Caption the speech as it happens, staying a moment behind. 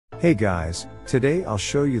Hey guys, today I'll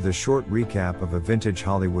show you the short recap of a vintage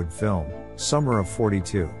Hollywood film, Summer of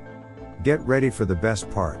 42. Get ready for the best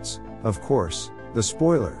parts, of course, the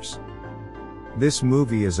spoilers. This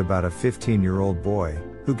movie is about a 15-year-old boy,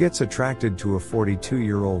 who gets attracted to a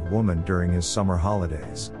 42-year-old woman during his summer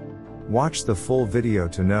holidays. Watch the full video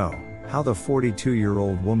to know how the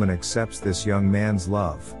 42-year-old woman accepts this young man's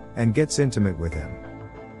love, and gets intimate with him.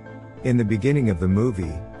 In the beginning of the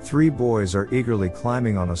movie, 3 boys are eagerly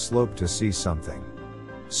climbing on a slope to see something.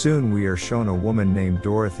 Soon we are shown a woman named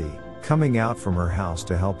Dorothy, coming out from her house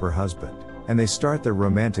to help her husband, and they start their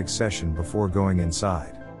romantic session before going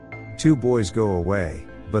inside. 2 boys go away,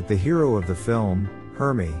 but the hero of the film,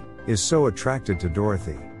 Hermie, is so attracted to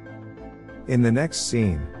Dorothy. In the next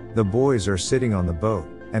scene, the boys are sitting on the boat,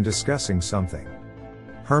 and discussing something.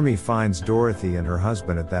 Hermie finds Dorothy and her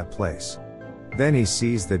husband at that place. Then he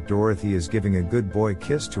sees that Dorothy is giving a good boy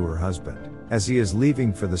kiss to her husband, as he is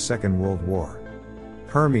leaving for the Second World War.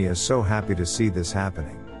 Hermie is so happy to see this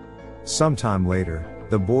happening. Sometime later,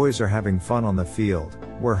 the boys are having fun on the field,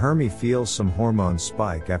 where Hermie feels some hormones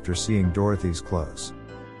spike after seeing Dorothy's clothes.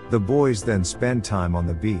 The boys then spend time on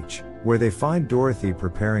the beach, where they find Dorothy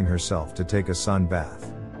preparing herself to take a sun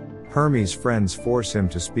bath. Hermie's friends force him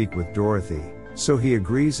to speak with Dorothy, so he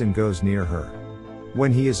agrees and goes near her.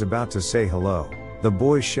 When he is about to say hello, the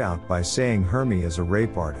boys shout by saying Hermie is a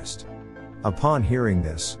rape artist. Upon hearing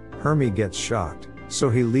this, Hermie gets shocked, so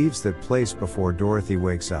he leaves that place before Dorothy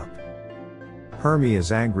wakes up. Hermie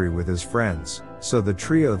is angry with his friends, so the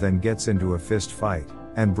trio then gets into a fist fight,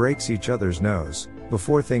 and breaks each other's nose,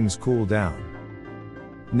 before things cool down.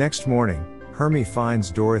 Next morning, Hermie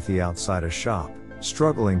finds Dorothy outside a shop,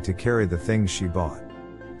 struggling to carry the things she bought.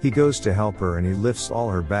 He goes to help her and he lifts all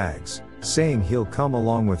her bags, saying he'll come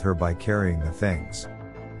along with her by carrying the things.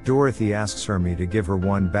 Dorothy asks Hermie to give her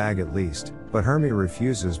 1 bag at least, but Hermie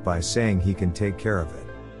refuses by saying he can take care of it.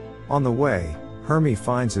 On the way, Hermie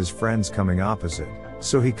finds his friends coming opposite,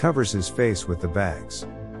 so he covers his face with the bags.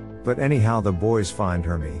 But anyhow the boys find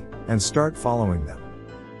Hermie, and start following them.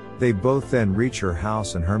 They both then reach her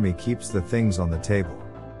house and Hermie keeps the things on the table.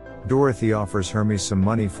 Dorothy offers Hermie some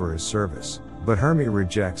money for his service, but Hermie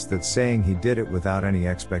rejects that, saying he did it without any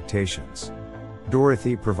expectations.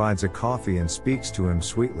 Dorothy provides a coffee and speaks to him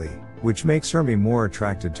sweetly, which makes Hermie more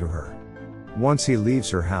attracted to her. Once he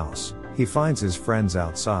leaves her house, he finds his friends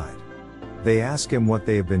outside. They ask him what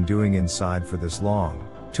they have been doing inside for this long,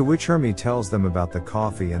 to which Hermie tells them about the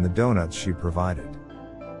coffee and the donuts she provided.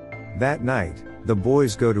 That night, the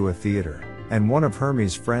boys go to a theater, and one of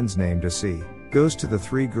Hermie's friends named Essie goes to the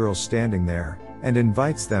 3 girls standing there, and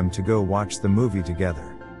invites them to go watch the movie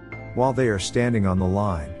together. While they are standing on the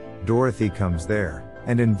line, Dorothy comes there,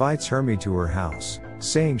 and invites Hermie to her house,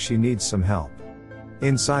 saying she needs some help.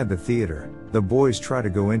 Inside the theater, the boys try to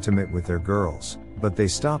go intimate with their girls, but they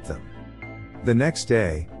stop them. The next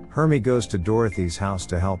day, Hermie goes to Dorothy's house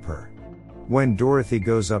to help her. When Dorothy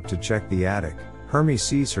goes up to check the attic, Hermie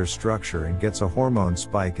sees her structure and gets a hormone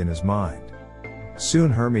spike in his mind.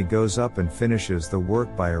 Soon Hermie goes up and finishes the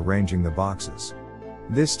work by arranging the boxes.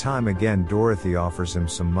 This time again Dorothy offers him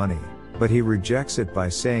some money, but he rejects it by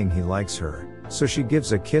saying he likes her, so she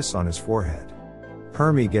gives a kiss on his forehead.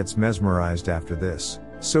 Hermie gets mesmerized after this,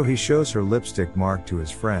 so he shows her lipstick mark to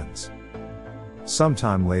his friends.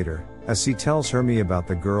 Sometime later, Essie tells Hermie about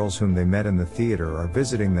the girls whom they met in the theater are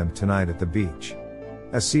visiting them tonight at the beach.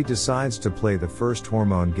 Essie decides to play the first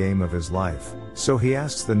hormone game of his life, so he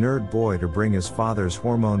asks the nerd boy to bring his father's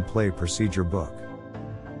hormone play procedure book.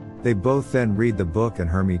 They both then read the book and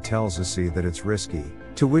Hermie tells Essie that it's risky,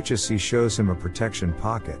 to which Essie shows him a protection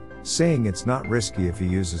pocket, saying it's not risky if he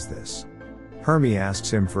uses this. Hermie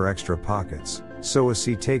asks him for extra pockets, so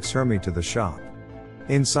Essie takes Hermie to the shop.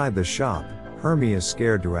 Inside the shop, Hermie is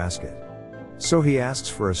scared to ask it. So he asks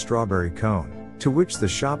for a strawberry cone, to which the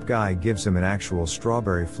shop guy gives him an actual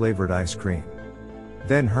strawberry flavored ice cream.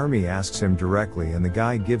 Then Hermie asks him directly and the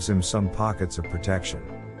guy gives him some pockets of protection.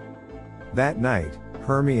 That night,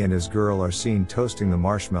 Hermie and his girl are seen toasting the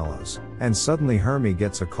marshmallows, and suddenly Hermie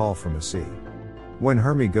gets a call from Essie. When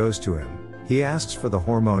Hermie goes to him, he asks for the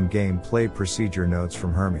hormone game play procedure notes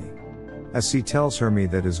from Hermie. Essie tells Hermie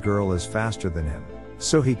that his girl is faster than him,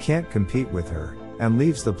 so he can't compete with her, and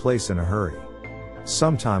leaves the place in a hurry.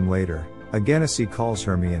 Sometime later, again Essie calls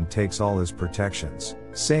Hermie and takes all his protections,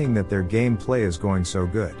 saying that their game play is going so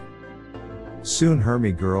good. Soon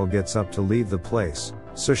Hermie girl gets up to leave the place,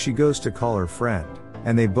 so she goes to call her friend,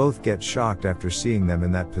 and they both get shocked after seeing them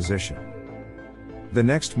in that position. The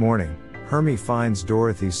next morning, Hermie finds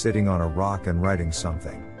Dorothy sitting on a rock and writing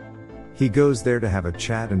something. He goes there to have a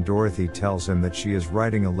chat and Dorothy tells him that she is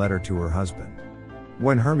writing a letter to her husband.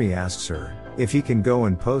 When Hermie asks her if he can go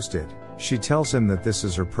and post it, she tells him that this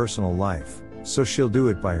is her personal life, so she'll do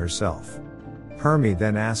it by herself. Hermie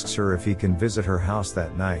then asks her if he can visit her house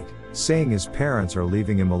that night, saying his parents are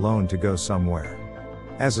leaving him alone to go somewhere.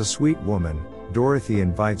 As a sweet woman, Dorothy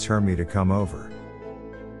invites Hermie to come over.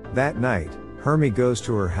 That night, Hermie goes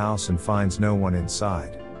to her house and finds no one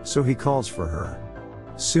inside, so he calls for her.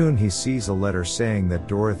 Soon he sees a letter saying that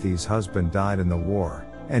Dorothy's husband died in the war,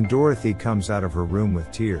 and Dorothy comes out of her room with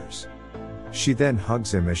tears. She then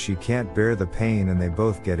hugs him as she can't bear the pain and they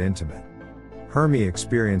both get intimate. Hermie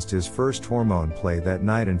experienced his first hormone play that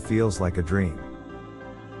night and feels like a dream.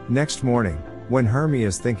 Next morning, when Hermie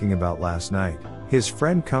is thinking about last night, his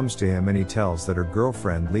friend comes to him and he tells that her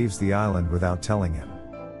girlfriend leaves the island without telling him.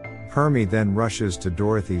 Hermie then rushes to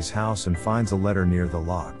Dorothy's house and finds a letter near the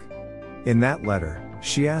lock. In that letter,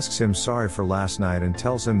 she asks him sorry for last night and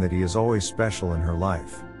tells him that he is always special in her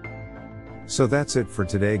life. So that's it for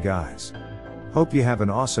today, guys. Hope you have an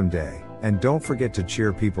awesome day, and don't forget to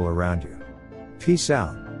cheer people around you. Peace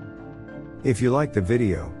out. If you like the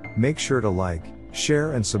video, make sure to like,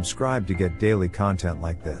 share and subscribe to get daily content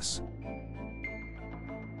like this.